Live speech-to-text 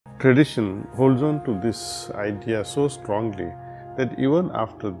tradition holds on to this idea so strongly that even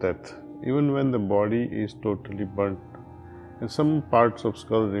after death, even when the body is totally burnt and some parts of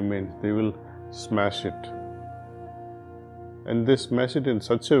skull remains, they will smash it. And they smash it in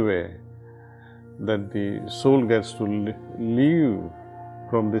such a way that the soul gets to leave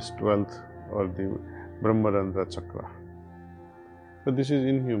from this 12th or the Brahmarandra chakra. But this is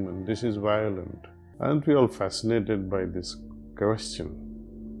inhuman, this is violent. Aren't we all fascinated by this question?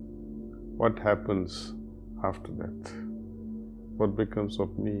 What happens after death? What becomes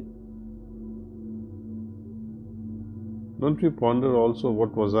of me? Don't we ponder also,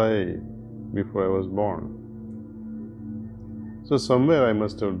 what was I before I was born? So somewhere I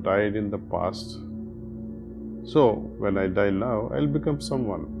must have died in the past. So when I die now, I'll become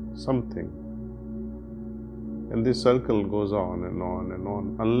someone, something. And this circle goes on and on and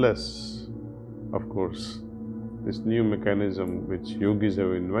on, unless, of course, this new mechanism which yogis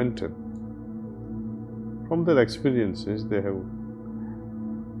have invented, from their experiences they have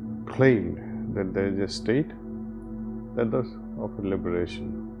claimed that there is a state that is of a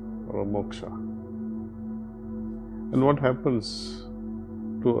liberation or a moksha. And what happens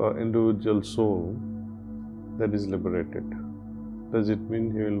to an individual soul that is liberated? Does it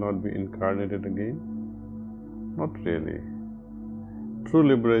mean he will not be incarnated again? Not really. True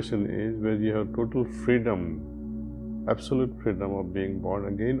liberation is where you have total freedom, absolute freedom of being born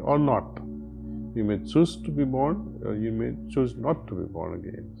again or not. You may choose to be born or you may choose not to be born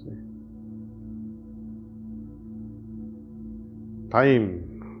again. See? Time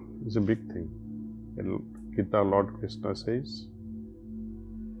is a big thing. In Gita, Lord Krishna says,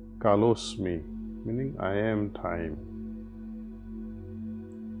 Kalosmi, meaning I am time.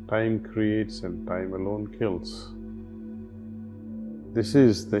 Time creates and time alone kills. This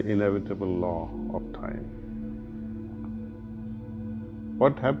is the inevitable law of time.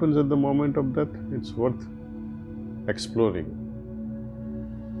 What happens at the moment of death? It's worth exploring.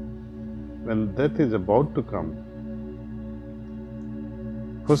 When death is about to come,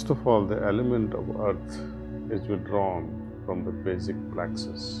 first of all, the element of earth is withdrawn from the basic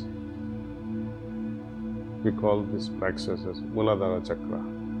plexus. We call this plexus as Muladhara chakra.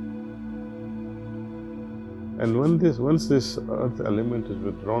 And once this earth element is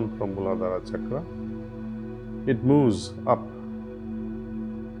withdrawn from Muladhara chakra, it moves up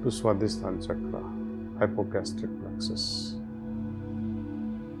to Swadhisthana chakra, hypogastric plexus.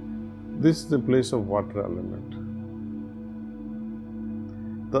 This is the place of water element.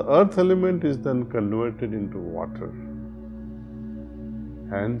 The earth element is then converted into water.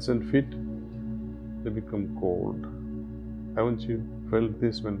 Hands and feet, they become cold. Haven't you felt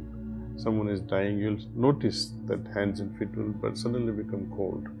this when someone is dying? You'll notice that hands and feet will suddenly become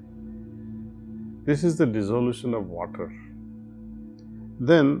cold. This is the dissolution of water.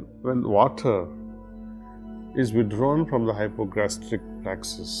 Then, when water is withdrawn from the hypogastric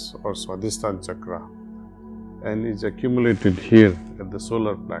plexus or Swadhisthana chakra and is accumulated here at the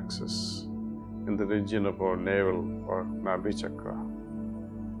solar plexus, in the region of our navel or Nabhi chakra,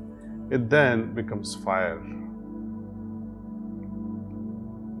 it then becomes fire.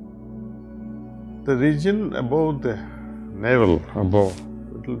 The region above the navel, above,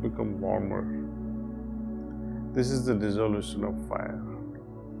 it will become warmer. This is the dissolution of fire.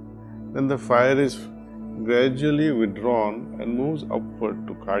 Then the fire is gradually withdrawn and moves upward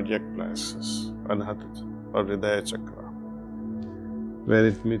to cardiac plexus, Anahata or Hridaya chakra, where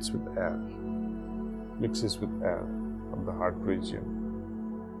it meets with air, mixes with air of the heart region.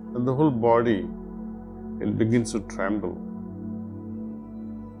 And the whole body, it begins to tremble.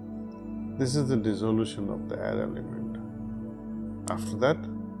 This is the dissolution of the air element. After that,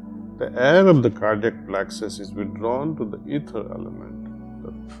 the air of the cardiac plexus is withdrawn to the ether element,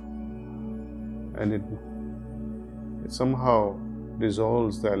 and it somehow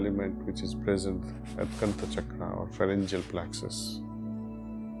dissolves the element which is present at Kanha chakra or pharyngeal plexus.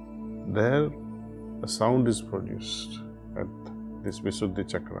 There, a sound is produced at this Visuddhi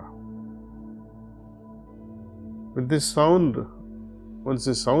chakra. With this sound, once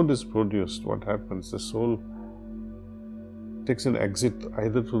the sound is produced, what happens? The soul takes an exit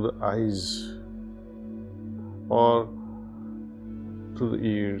either through the eyes or through the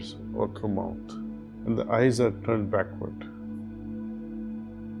ears or through mouth, and the eyes are turned backward.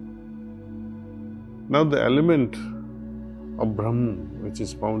 Now the element of Brahman, which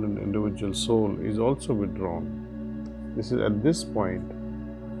is found in the individual soul, is also withdrawn. This is at this point,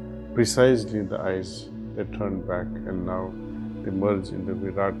 precisely the eyes, they turn back and now they merge in the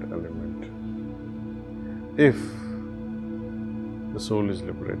Virat element. If the soul is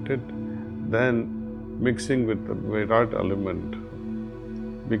liberated, then mixing with the Virat element,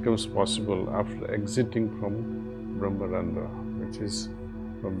 becomes possible after exiting from Brahmarandra, which is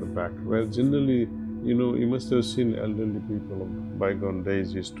from the back, where generally, you must have seen elderly people of bygone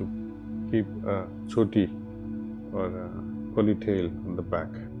days used to keep a choti or a ponytail on the back.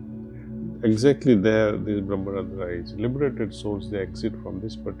 Exactly there, this Brahmarandra is. Liberated souls, they exit from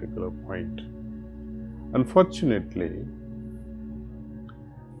this particular point. Unfortunately,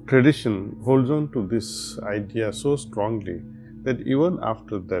 tradition holds on to this idea so strongly that even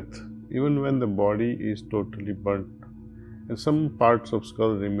after death, even when the body is totally burnt and some parts of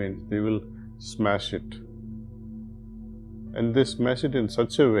skull remains, they will smash it. And they smash it in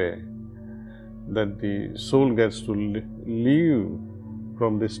such a way that the soul gets to leave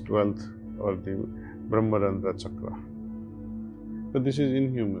from this 12th or the Brahmarandra chakra. But this is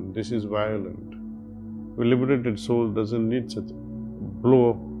inhuman, this is violent. A liberated soul doesn't need such a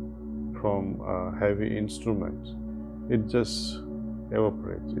blow from heavy instruments. It just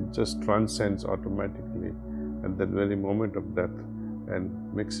evaporates, it just transcends automatically at that very moment of death and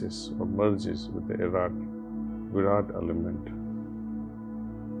mixes or merges with the Virat element.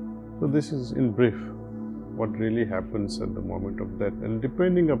 So this is in brief what really happens at the moment of death, and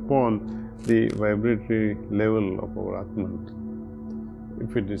depending upon the vibratory level of our Atman.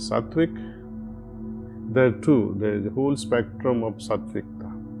 If it is Sattvic, there too there is a whole spectrum of Sattvikta.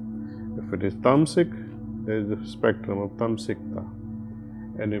 If it is Tamasic, there is a spectrum of Tamasikta.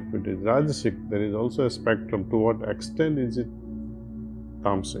 And if it is Rajasic, there is also a spectrum. To what extent is it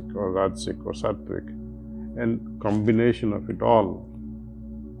Tamasic or Rajasic or Sattvic? And combination of it all,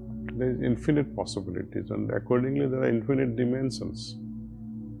 there is infinite possibilities, and accordingly there are infinite dimensions.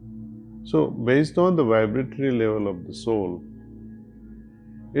 So based on the vibratory level of the soul,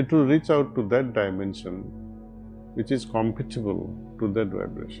 it will reach out to that dimension which is compatible to that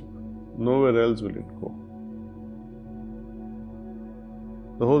vibration. Nowhere else will it go.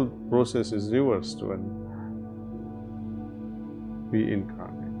 The whole process is reversed when we incarnate.